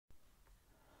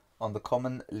On the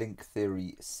Common Link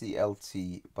Theory,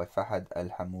 CLT, by Fahad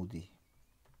Alhomoudi.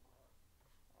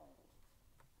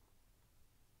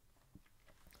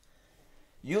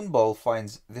 Juynboll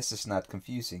finds this isnad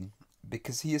confusing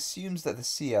because he assumes that the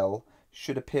CL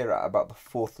should appear at about the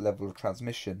fourth level of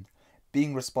transmission,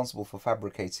 being responsible for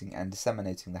fabricating and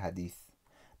disseminating the hadith.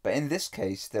 But in this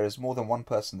case, there is more than one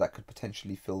person that could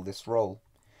potentially fill this role.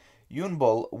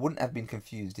 Juynboll wouldn't have been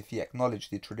confused if he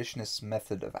acknowledged the traditionist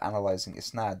method of analysing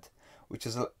isnad,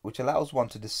 which allows one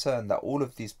to discern that all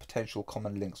of these potential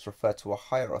common links refer to a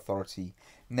higher authority,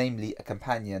 namely a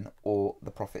companion or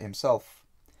the Prophet himself.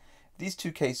 These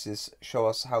two cases show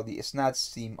us how the isnads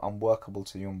seem unworkable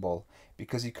to Juynboll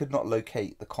because he could not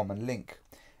locate the common link,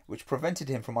 which prevented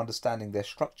him from understanding their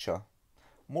structure.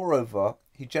 Moreover,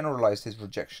 he generalized his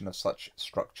rejection of such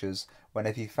structures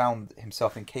whenever he found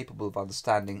himself incapable of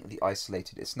understanding the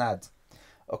isolated isnad.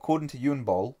 According to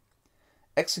Juynboll,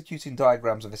 executing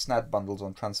diagrams of isnad bundles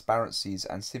on transparencies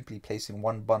and simply placing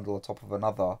one bundle on top of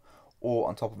another, or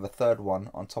on top of a third one,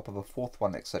 on top of a fourth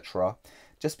one, etc.,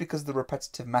 just because the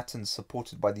repetitive matins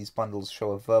supported by these bundles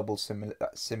show a verbal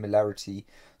similarity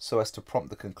so as to prompt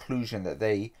the conclusion that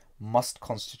they must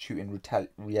constitute in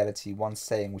reality one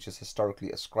saying which is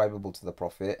historically ascribable to the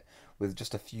Prophet, with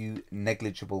just a few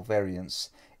negligible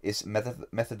variants, is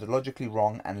methodologically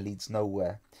wrong and leads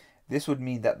nowhere. This would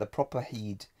mean that the proper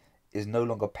heed is no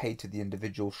longer paid to the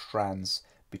individual strands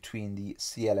between the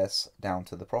CLS down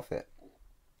to the Prophet.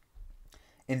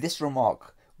 In this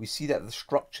remark, we see that the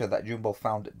structure that Juynboll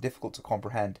found difficult to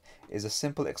comprehend is a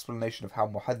simple explanation of how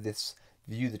muhaddiths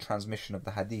view the transmission of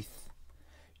the hadith.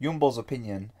 Juynboll's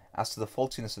opinion as to the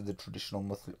faultiness of the traditional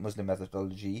Muslim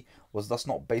methodology was thus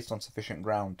not based on sufficient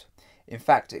ground. In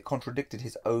fact, it contradicted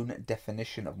his own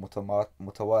definition of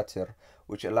mutawatir,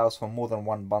 which allows for more than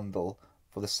one bundle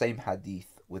for the same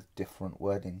hadith with different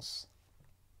wordings.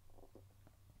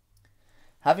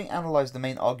 Having analysed the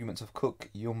main arguments of Cook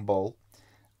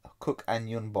and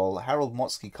Juynboll, Harold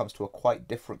Motzki comes to a quite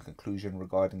different conclusion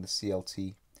regarding the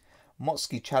CLT.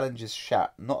 Motzki challenges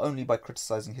Schacht not only by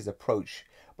criticising his approach,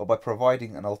 but by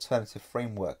providing an alternative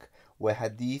framework where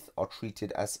hadith are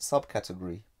treated as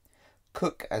subcategory.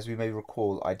 Cook, as we may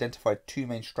recall, identified two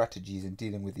main strategies in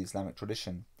dealing with the Islamic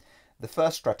tradition. The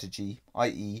first strategy,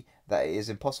 i.e., that it is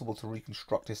impossible to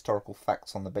reconstruct historical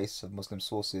facts on the basis of Muslim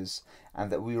sources,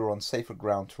 and that we are on safer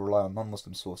ground to rely on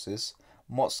non-Muslim sources,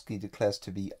 Motzki declares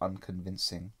to be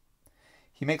unconvincing.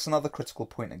 He makes another critical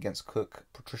point against Cook,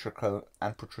 Patricia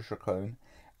Cohn,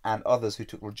 and others who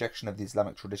took rejection of the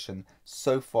Islamic tradition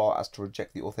so far as to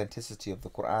reject the authenticity of the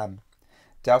Quran,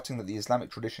 doubting that the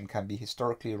Islamic tradition can be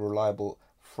historically a reliable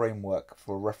framework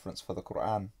for reference for the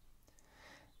Quran.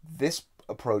 This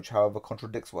approach, however,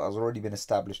 contradicts what has already been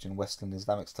established in Western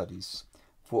Islamic studies,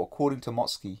 for according to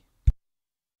Motzki,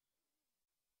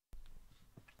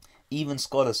 even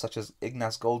scholars such as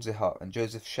Ignaz Goldziher and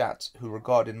Joseph Schacht, who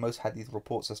regarded most hadith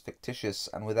reports as fictitious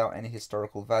and without any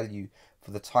historical value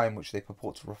for the time which they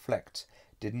purport to reflect,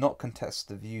 did not contest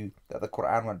the view that the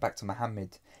Quran went back to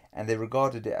Muhammad, and they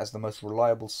regarded it as the most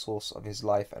reliable source of his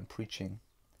life and preaching.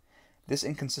 This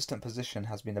inconsistent position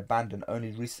has been abandoned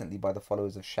only recently by the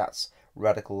followers of Schacht's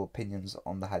radical opinions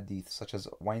on the hadith, such as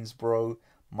Wainsborough,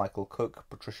 Michael Cook,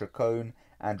 Patricia Cohn,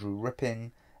 Andrew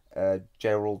Ripping,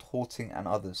 Gerald Horting, and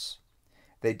others.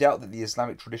 They doubt that the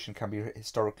Islamic tradition can be a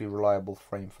historically reliable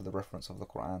frame for the reference of the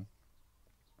Quran.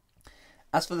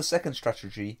 As for the second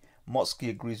strategy, Motzki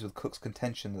agrees with Cook's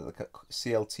contention that the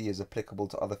CLT is applicable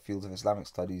to other fields of Islamic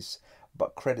studies,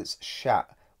 but credits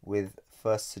Schacht with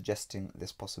first suggesting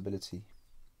this possibility.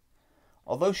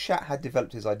 Although Schacht had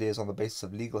developed his ideas on the basis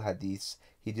of legal hadiths,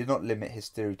 he did not limit his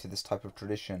theory to this type of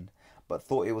tradition, but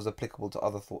thought it was applicable to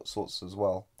other sorts as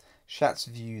well. Schacht's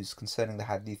views concerning the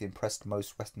hadith impressed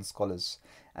most Western scholars,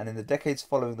 and in the decades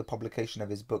following the publication of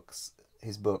his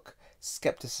book,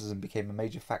 skepticism became a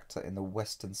major factor in the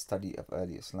Western study of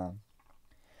early Islam.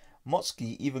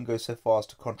 Motzki even goes so far as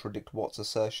to contradict Watt's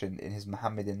assertion in his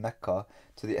Muhammad in Mecca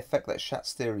to the effect that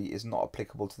Schacht's theory is not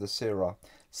applicable to the Sirah,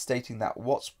 stating that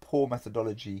Watt's poor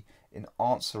methodology in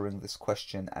answering this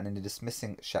question and in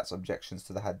dismissing Schacht's objections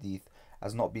to the hadith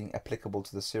as not being applicable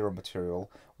to the Sirah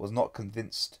material has not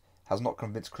convinced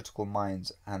critical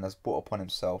minds and has brought upon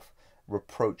himself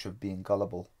reproach of being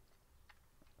gullible.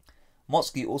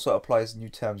 Motzki also applies new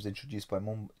terms introduced by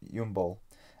Juynboll.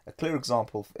 A clear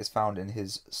example is found in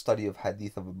his study of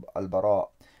Hadith of Al-Bara,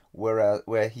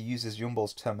 where he uses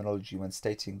Juynboll's terminology when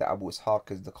stating that Abu Ishaq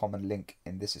is the common link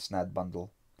in this isnad bundle.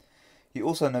 He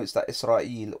also notes that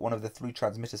Israel, one of the three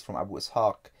transmitters from Abu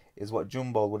Ishaq, is what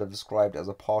Juynboll would have described as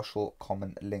a partial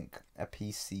common link, a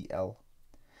PCL.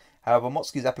 However,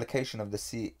 Motzki's application of the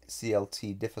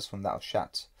CLT differs from that of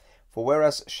Schacht. For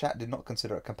whereas Schacht did not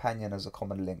consider a companion as a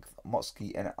common link,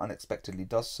 Motzki unexpectedly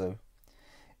does so.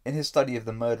 In his study of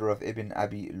the murder of Ibn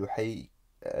Abi Luhayk,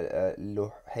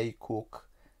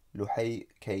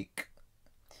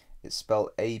 it's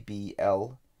spelled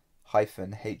ABL-HUQAYQ,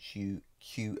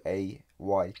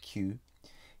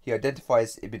 he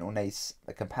identifies Ibn Unais,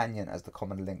 a companion, as the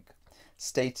common link,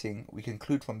 stating, "We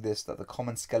conclude from this that the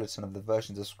common skeleton of the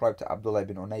versions ascribed to Abdullah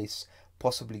ibn Unais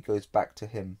possibly goes back to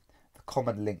him, the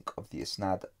common link of the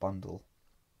Isnad bundle."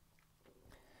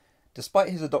 Despite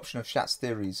his adoption of Schacht's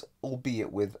theories,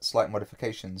 albeit with slight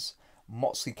modifications,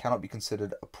 Motzki cannot be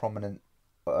considered a prominent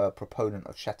proponent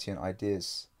of Schachtian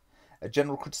ideas. A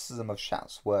general criticism of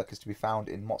Schacht's work is to be found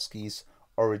in Motzki's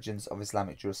Origins of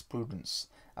Islamic Jurisprudence,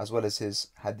 as well as his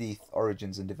Hadith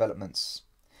Origins and Developments.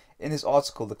 In his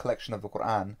article, The Collection of the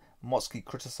Quran, Motzki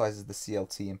criticizes the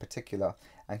CLT in particular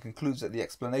and concludes that the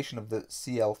explanation of the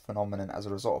CL phenomenon as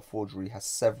a result of forgery has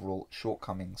several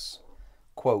shortcomings.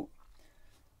 Quote,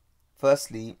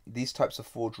 "Firstly, these types of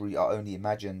forgery are only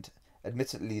imagined.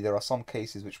 Admittedly, there are some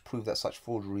cases which prove that such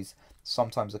forgeries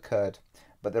sometimes occurred,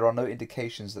 but there are no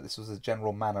indications that this was the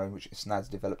general manner in which isnads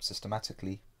developed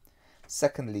systematically.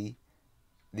 Secondly,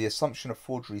 the assumption of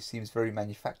forgery seems very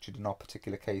manufactured in our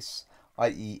particular case,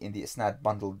 i.e. in the isnad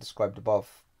bundle described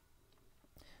above.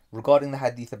 Regarding the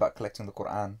hadith about collecting the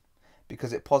Quran,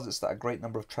 because it posits that a great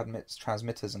number of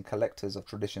transmitters and collectors of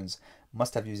traditions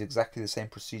must have used exactly the same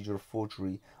procedure of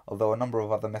forgery, although a number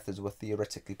of other methods were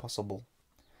theoretically possible.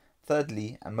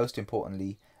 Thirdly, and most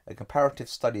importantly, a comparative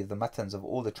study of the matans of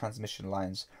all the transmission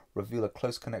lines reveal a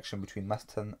close connection between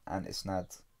matan and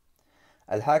isnad.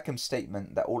 Al-Hakim's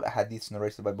statement that all hadiths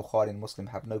narrated by Bukhari and Muslim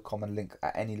have no common link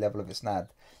at any level of isnad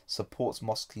supports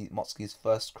Motzki's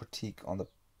first critique on the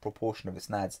proportion of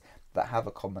isnads that have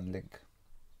a common link.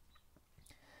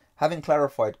 Having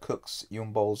clarified Cook's,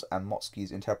 Juynboll's and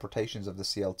Motzki's interpretations of the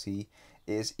CLT,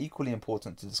 it is equally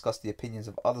important to discuss the opinions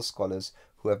of other scholars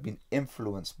who have been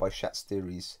influenced by Schacht's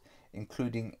theories,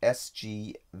 including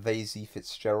S.G. Vesey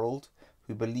Fitzgerald,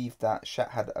 who believed that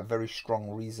Schacht had a very strong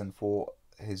reason for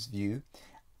his view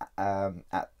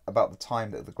at about the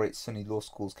time that the great Sunni law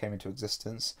schools came into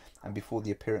existence and before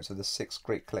the appearance of the 6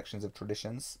 great collections of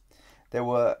traditions. There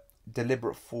were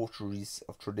deliberate forgeries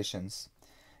of traditions,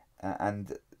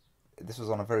 and this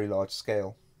was on a very large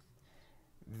scale.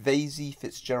 Vesey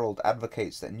Fitzgerald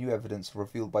advocates that new evidence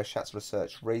revealed by Schacht's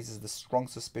research raises the strong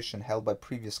suspicion held by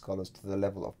previous scholars to the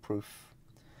level of proof.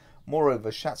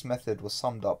 Moreover, Schacht's method was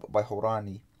summed up by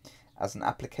Hourani as an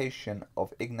application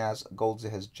of Ignaz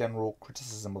Goldziher's general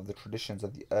criticism of the traditions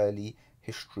of the early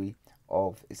history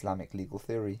of Islamic legal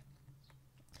theory.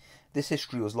 This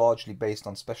history was largely based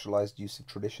on specialized use of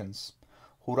traditions.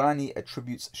 Hourani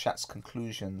attributes Schacht's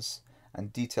conclusions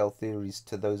and detailed theories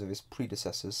to those of his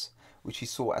predecessors, which he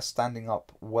saw as standing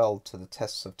up well to the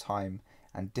tests of time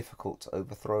and difficult to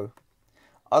overthrow.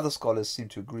 Other scholars seem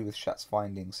to agree with Schacht's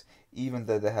findings, even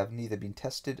though they have neither been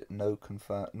tested nor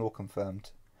confirmed.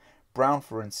 Brown,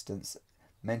 for instance,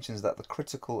 mentions that the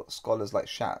critical scholars like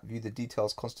Schacht view the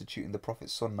details constituting the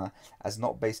Prophet's Sunnah as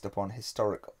not based upon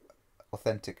historic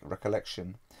authentic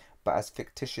recollection, but as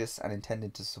fictitious and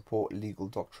intended to support legal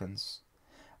doctrines.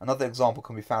 Another example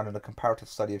can be found in a comparative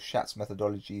study of Schacht's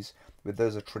methodologies with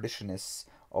those of traditionists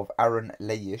of Aaron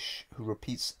Layish, who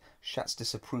repeats Schacht's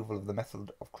disapproval of the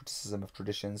method of criticism of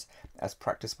traditions as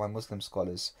practiced by Muslim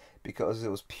scholars because it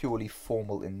was purely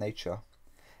formal in nature.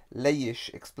 Layish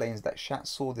explains that Schacht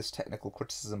saw this technical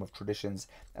criticism of traditions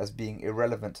as being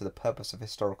irrelevant to the purpose of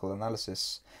historical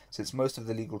analysis, since most of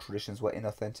the legal traditions were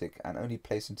inauthentic and only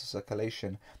placed into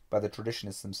circulation by the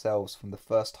traditionists themselves from the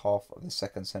first half of the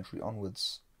 2nd century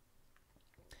onwards.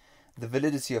 The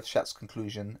validity of Schacht's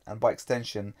conclusion, and by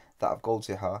extension that of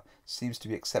Goldziher, seems to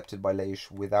be accepted by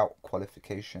Layish without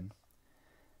qualification.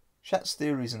 Schacht's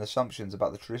theories and assumptions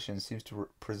about the traditions seems to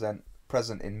present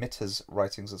in Mitta's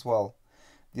writings as well.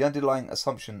 The underlying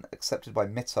assumption accepted by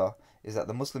Mitta is that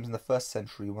the Muslims in the 1st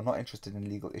century were not interested in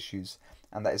legal issues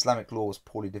and that Islamic law was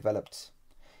poorly developed,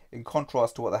 in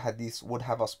contrast to what the Hadiths would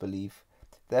have us believe.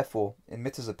 Therefore, in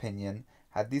Mitta's opinion,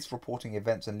 Hadiths reporting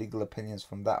events and legal opinions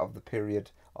from that of the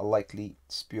period are likely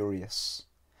spurious.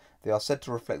 They are said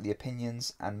to reflect the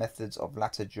opinions and methods of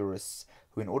latter jurists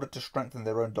who, in order to strengthen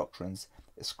their own doctrines,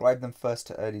 ascribe them first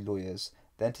to early lawyers,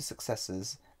 then to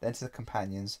successors, then to the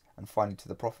companions, and finally to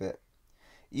the Prophet.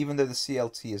 Even though the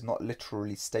CLT is not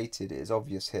literally stated, it is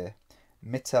obvious here.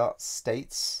 Mitta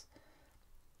states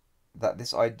that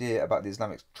this idea about the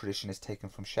Islamic tradition is taken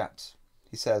from Schacht.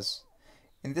 He says,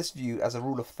 "In this view, as a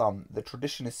rule of thumb, the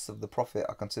traditionists of the Prophet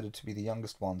are considered to be the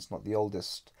youngest ones, not the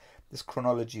oldest. This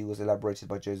chronology was elaborated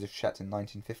by Joseph Schacht in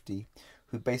 1950,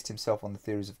 who based himself on the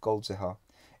theories of Goldziher.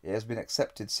 It has been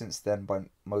accepted since then by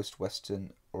most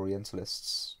Western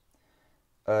Orientalists.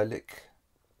 Ulrich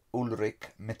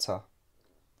Mitter.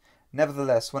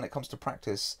 Nevertheless, when it comes to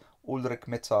practice, Ulrich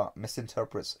Mitter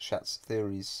misinterprets Schacht's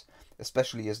theories,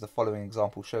 especially as the following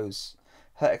example shows.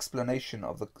 Her explanation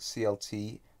of the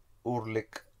CLT,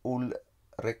 Ulrich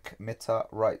Mitter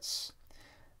writes,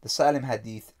 the Salim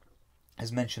Hadith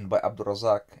is mentioned by Abdul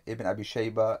Razak, Ibn Abi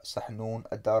Shayba, Sahnun,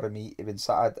 Ad-Darimi, Ibn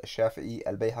Sa'ad, Al-Shafi'i,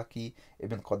 Al-Bayhaqi,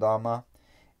 Ibn Qadama.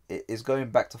 It is going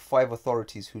back to 5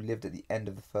 authorities who lived at the end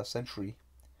of the 1st century.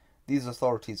 These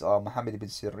authorities are Muhammad ibn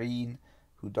Sirin,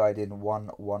 who died in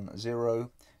 110,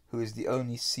 who is the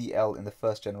only CL in the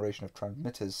 1st generation of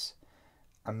transmitters.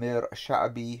 Amir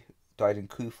Sha'abi died in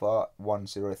Kufa,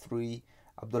 103.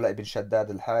 Abdullah ibn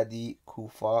Shaddad al-Hadi,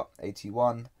 Kufa,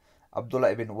 81.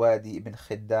 Abdullah ibn Wadi ibn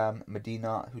Khiddam,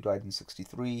 Medina, who died in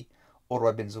 63. Urwa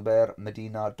ibn Zubair,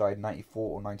 Medina, died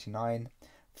 94 or 99.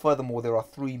 Furthermore, there are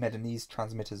 3 Medinese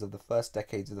transmitters of the 1st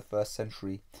decades of the 1st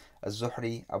century: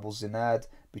 Az-Zuhri, Abu Zinad,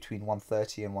 between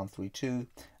 130 and 132,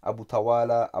 Abu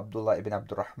Tawala, Abdullah ibn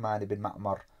Abdurrahman ibn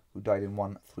Ma'mar, who died in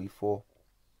 134.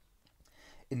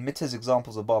 In Mitter's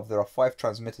examples above, there are 5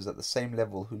 transmitters at the same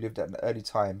level who lived at an early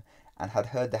time and had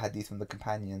heard the hadith from the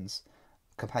companion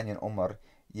Umar,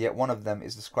 yet one of them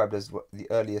is described as the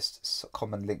earliest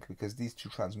common link because these 2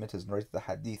 transmitters narrated the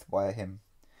hadith via him.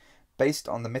 Based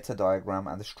on the Mitter diagram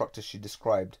and the structure she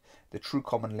described, the true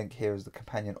common link here is the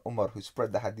companion Umar, who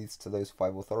spread the hadiths to those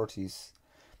 5 authorities.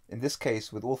 In this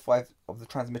case, with all 5 of the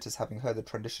transmitters having heard the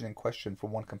tradition in question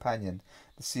from one companion,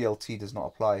 the CLT does not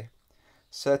apply.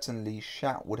 Certainly,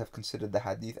 Schacht would have considered the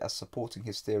hadith as supporting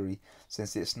his theory,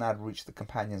 since the isnad reached the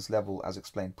companion's level as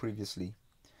explained previously.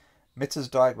 Mitter's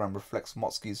diagram reflects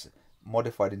Motzki's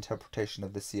modified interpretation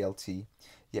of the CLT,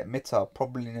 yet Mitter,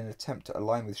 probably in an attempt to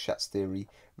align with Schacht's theory,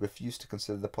 refused to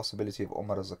consider the possibility of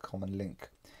Umar as a common link.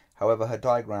 However, her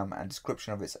diagram and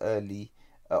description of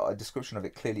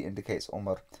it clearly indicates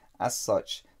Umar. As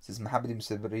such, since Muhammad ibn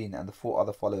Sirin and the 4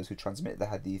 other followers who transmitted the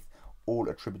hadith all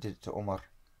attributed it to Umar.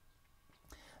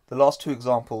 The last 2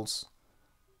 examples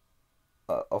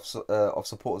of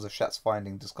supporters of Schacht's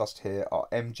finding discussed here are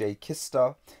M.J.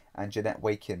 Kister and Jeanette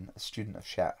Wakin, a student of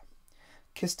Schacht.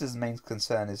 Kister's main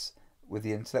concern is with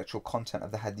the intellectual content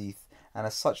of the hadith, and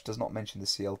as such does not mention the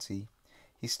CLT.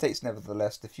 He states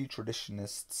nevertheless the few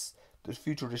traditions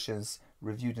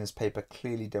reviewed in his paper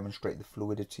clearly demonstrate the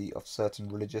fluidity of certain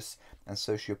religious and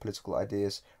socio-political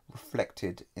ideas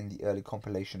reflected in the early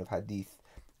compilation of hadith,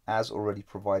 as already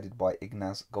provided by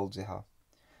Ignaz Goldziher.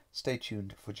 Stay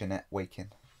tuned for Jeanette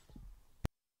Wakin.